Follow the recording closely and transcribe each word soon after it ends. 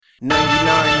99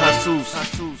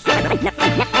 Jesus. 99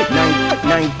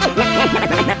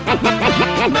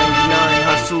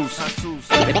 Jesus.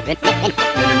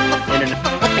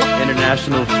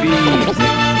 International fees.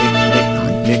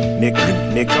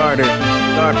 Nick Carter.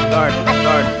 Carter.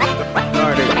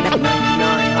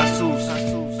 99 Jesus.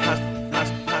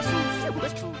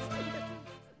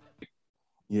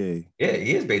 Yeah. Yeah,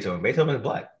 he is Beethoven. Beethoven is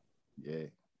black. Yeah.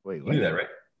 Wait, You what? knew that, right?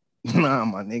 Nah,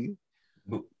 my nigga.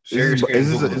 Share your screen.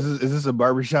 Is this a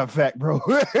barbershop fact, bro?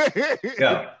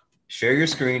 Yo, share your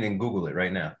screen and Google it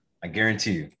right now. I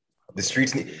guarantee you. The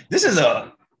streets need this is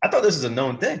a I thought this was a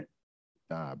known thing.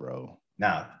 Nah, bro.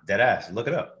 Nah, dead ass. Look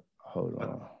it up. Hold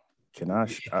on. Can I?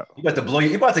 You about to blow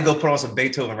you about to go put on some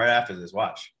Beethoven right after this.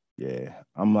 Watch. Yeah,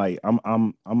 I'm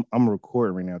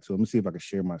recording right now too. Let me see if I can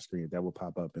share my screen. That will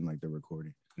pop up in like the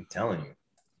recording. I'm telling you.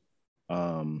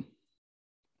 I'm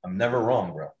never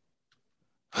wrong, bro.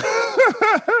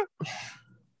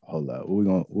 Hold up. What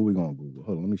we gonna Google?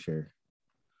 Hold on, let me share.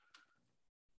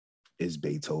 Is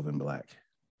Beethoven black?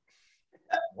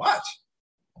 Watch.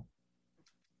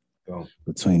 Go.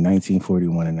 Between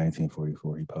 1941 and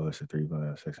 1944, he published a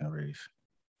 3-section race.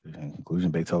 In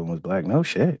conclusion, Beethoven was black. No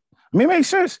shit. I mean, it makes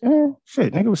sense.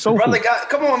 Shit, nigga was so brother got.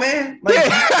 Come on, man. Like,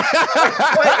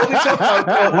 what we talking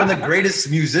about? One of the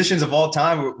greatest musicians of all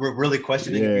time. We're really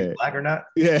questioning if he's black or not.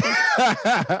 Yeah.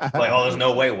 Like, oh, there's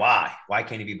no way. Why? Why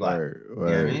can't he be black? Word. You know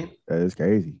what I mean? That is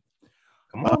crazy.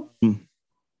 Come on.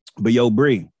 But yo,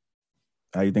 Bree,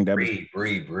 how you think that? Bree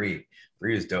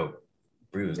was dope.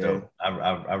 Bree was dope.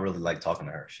 I really liked talking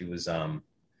to her. She was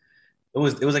it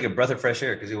was like a breath of fresh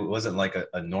air because it wasn't like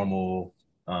a normal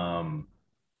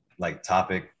like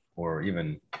topic or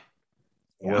even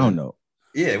I don't know.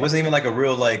 Yeah, it wasn't even like a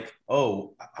real like,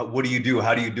 oh, what do you do?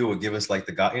 How do you do it? Give us like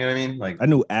the guy, you know what I mean? Like I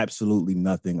knew absolutely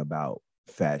nothing about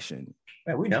fashion.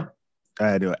 Yeah, we know.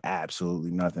 I knew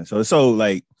absolutely nothing. So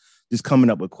like just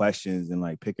coming up with questions and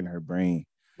like picking her brain.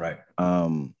 Right.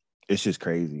 It's just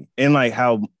crazy. And like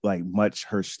how like much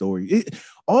her story,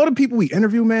 all the people we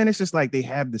interview, man, it's just like they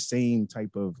have the same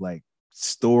type of like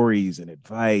stories and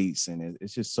advice. And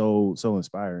it's just so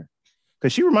inspiring.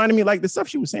 Cause she reminded me, like the stuff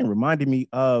she was saying reminded me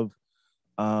of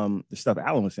the stuff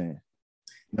Alan was saying.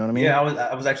 You know what I mean? Yeah,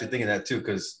 I was actually thinking that too,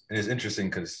 because it's interesting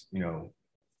because, you know,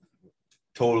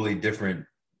 totally different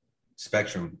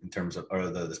spectrum in terms of, or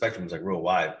the spectrum is like real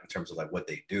wide in terms of like what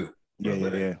they do.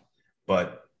 Yeah.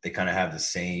 But they kind of have the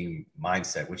same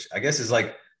mindset, which I guess is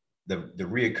like the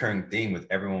reoccurring theme with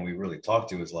everyone we really talk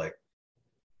to is like,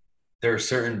 there are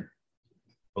certain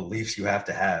beliefs you have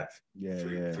to have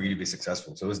for you to be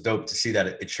successful. So it's dope to see that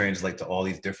it translates to all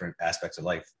these different aspects of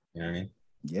life. You know what I mean?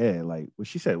 Yeah, like what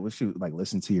she said, like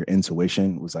listen to your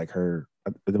intuition was like her,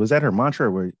 was that her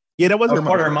mantra? That was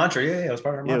part of her mantra. Yeah, it was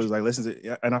part of her mantra. It was like listen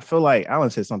to, and I feel like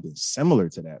Alan said something similar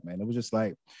to that, man. It was just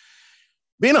like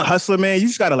being a hustler, man. You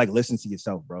just gotta like listen to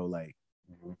yourself, bro. Like,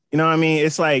 you know what I mean?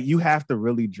 It's like you have to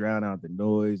really drown out the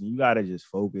noise, and you gotta just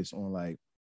focus on like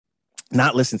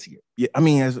not listen to your. I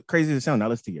mean, as crazy as it sounds, not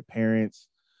listen to your parents,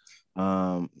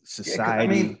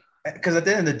 society. Because at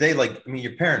the end of the day, like, I mean,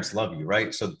 your parents love you,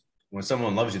 right? So when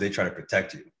someone loves you, they try to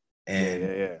protect you.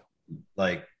 And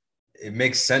like, it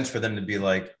makes sense for them to be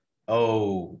like,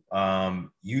 oh,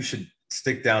 you should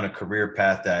stick down a career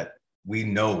path that we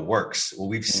know works. Well,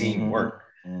 we've seen work,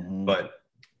 but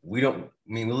we don't, I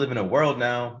mean, we live in a world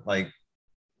now, like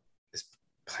it's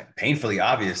painfully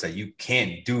obvious that you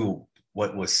can't do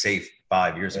what was safe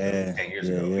 5 years ago, 10 years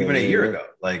ago, even a year ago.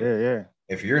 Like,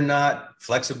 if you're not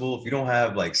flexible, if you don't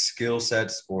have like skill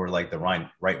sets or like the right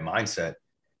mindset,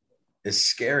 it's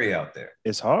scary out there.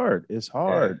 It's hard.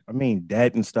 Yeah. I mean,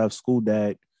 debt and stuff, school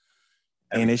debt.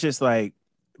 And it's just like,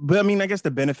 but I mean, I guess the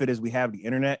benefit is we have the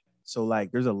internet. So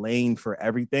like there's a lane for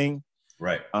everything.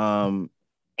 Right. And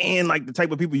like the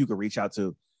type of people you can reach out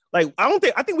to. Like, I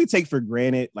think we take for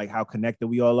granted like how connected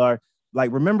we all are.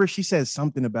 Like, remember she said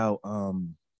something about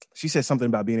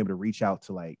being able to reach out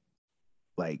to like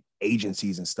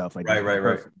agencies and stuff like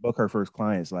right. Book her first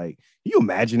clients. Like, can you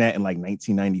imagine that in like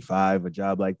 1995, a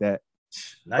job like that?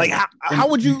 Like how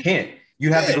would you? You can't.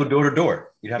 You'd have to go door to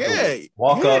door. You'd have to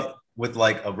walk up with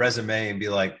like a resume and be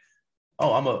like,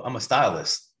 "Oh, I'm a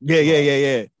stylist."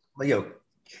 Yeah. Like, yo,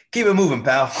 keep it moving,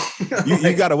 pal.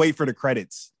 you gotta wait for the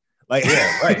credits. Like,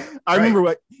 right. I remember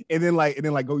what, and then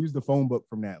like go use the phone book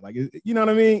from that. Like, you know what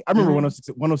I mean? I remember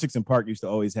 106 in Park used to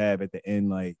always have at the end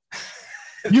like.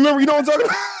 You remember, you know what I'm talking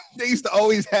about? They used to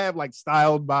always have like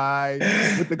styled by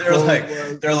with the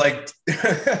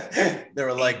they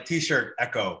were like t-shirt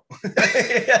echo. You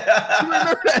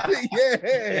remember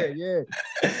that? Yeah.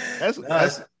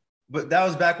 but that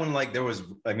was back when like there was,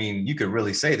 I mean, you could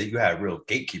really say that you had real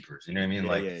gatekeepers. You know what I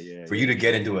mean? For you to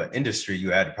get into an industry,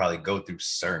 you had to probably go through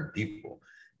certain people.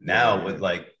 Now with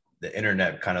like the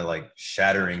internet kind of like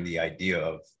shattering the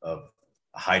idea of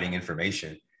hiding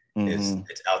information,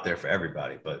 it's out there for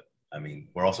everybody. But I mean,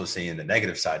 we're also seeing the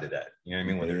negative side of that. You know what I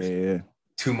mean? When there's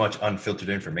too much unfiltered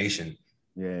information.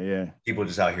 People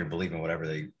just out here believing whatever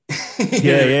they.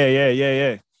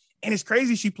 Yeah. And it's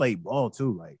crazy. She played ball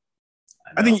too. Like,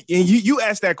 I think, and you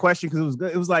asked that question because it was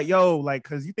good. It was like, yo, like,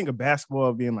 because you think of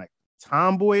basketball being like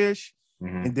tomboyish,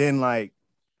 and then like,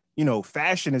 you know,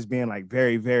 fashion as being like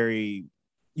very, very,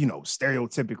 you know,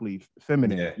 stereotypically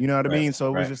feminine. You know what I mean? So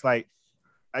it was just like,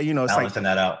 you know, it's balancing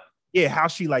that out. Yeah, how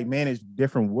she like managed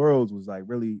different worlds was like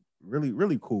really, really,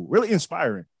 really cool, really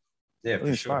inspiring. Yeah,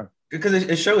 really for sure. Because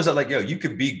it shows that like, yo, you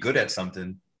could be good at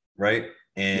something, right?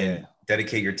 And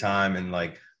dedicate your time, and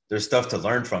like there's stuff to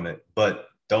learn from it, but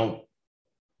don't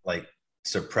like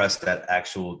suppress that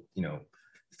actual, you know,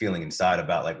 feeling inside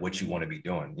about like what you want to be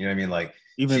doing. You know what I mean? Like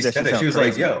even she said that, she was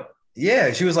like, yo,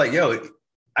 she was like, yo,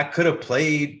 I could have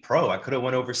played pro. I could have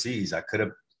went overseas. I could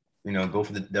have, you know, go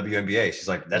for the WNBA. She's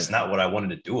like, that's not what I wanted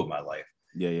to do with my life.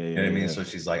 You know what I mean? So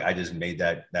she's like, I just made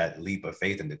that leap of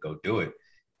faith and to go do it.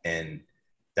 And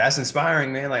that's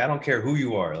inspiring, man. Like, I don't care who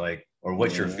you are, like, or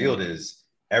what your field is.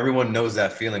 Everyone knows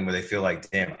that feeling where they feel like,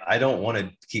 damn, I don't want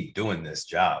to keep doing this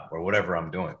job or whatever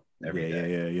I'm doing every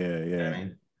day. You know what I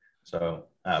mean? So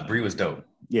Bree was dope.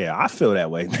 Yeah, I feel that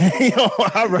way, man. You know,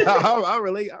 I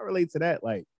relate to that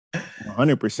like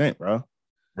 100%, bro.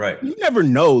 Right. You never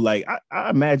know. Like, I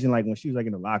imagine like when she was like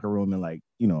in the locker room in like,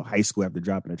 you know, high school after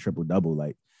dropping a triple-double,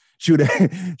 like she would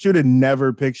have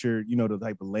never pictured, you know, the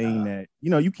type of lane that, you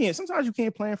know, sometimes you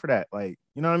can't plan for that. Like,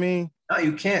 you know what I mean? No,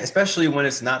 you can't, especially when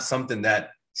it's not something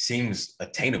that seems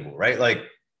attainable, right? Like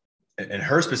in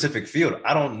her specific field,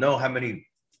 I don't know how many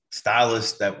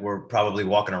stylists that were probably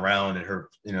walking around in her,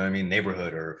 you know what I mean,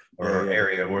 neighborhood or her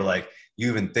area where like you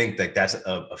even think that that's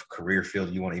a career field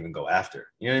you want to even go after.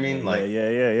 You know what I mean? Like,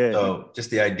 So just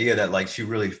the idea that like she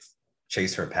really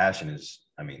chased her passion is,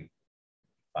 I mean,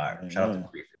 fire. Shout out to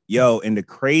Bree. Yo, and the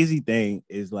crazy thing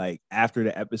is like after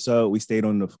the episode, we stayed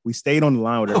on the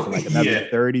line with her for like another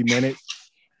 30 minutes.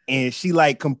 And she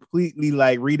like completely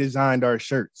like redesigned our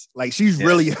shirts. Like she's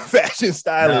really a fashion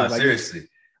stylist. No, like, seriously.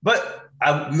 But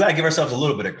we gotta give ourselves a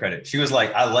little bit of credit. She was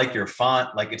like, I like your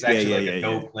font. Like it's actually a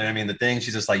dope. I mean, the thing,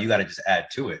 she's just like, you gotta just add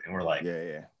to it. And we're like,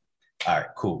 all right,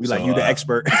 cool. We like, you the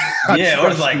expert. Or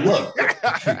it's like, look,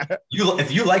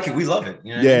 if you like it, we love it.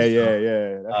 You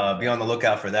know be on the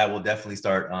lookout for that. We'll definitely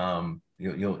start.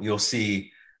 You'll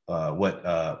see what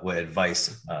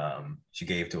advice she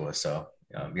gave to us. So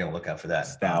be on the lookout for that.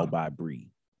 Style by Bree.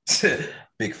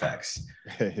 Big facts.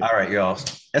 All right, y'all.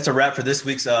 That's a wrap for this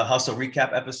week's Hustle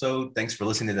Recap episode. Thanks for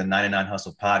listening to the 99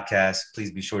 Hustle podcast.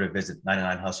 Please be sure to visit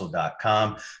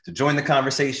 99hustle.com to join the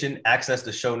conversation, access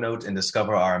the show notes, and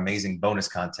discover our amazing bonus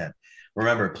content.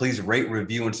 Remember, please rate,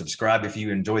 review, and subscribe if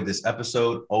you enjoyed this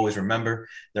episode. Always remember,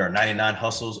 there are 99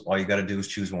 hustles. All you got to do is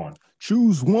choose one.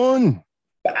 Choose one.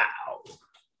 Bow.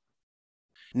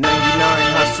 99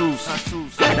 hustles.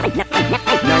 99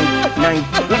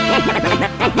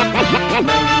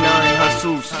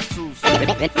 hustles.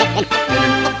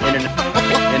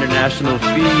 International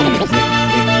fees.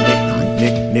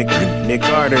 Nick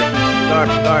Carter.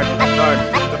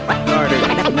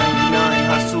 99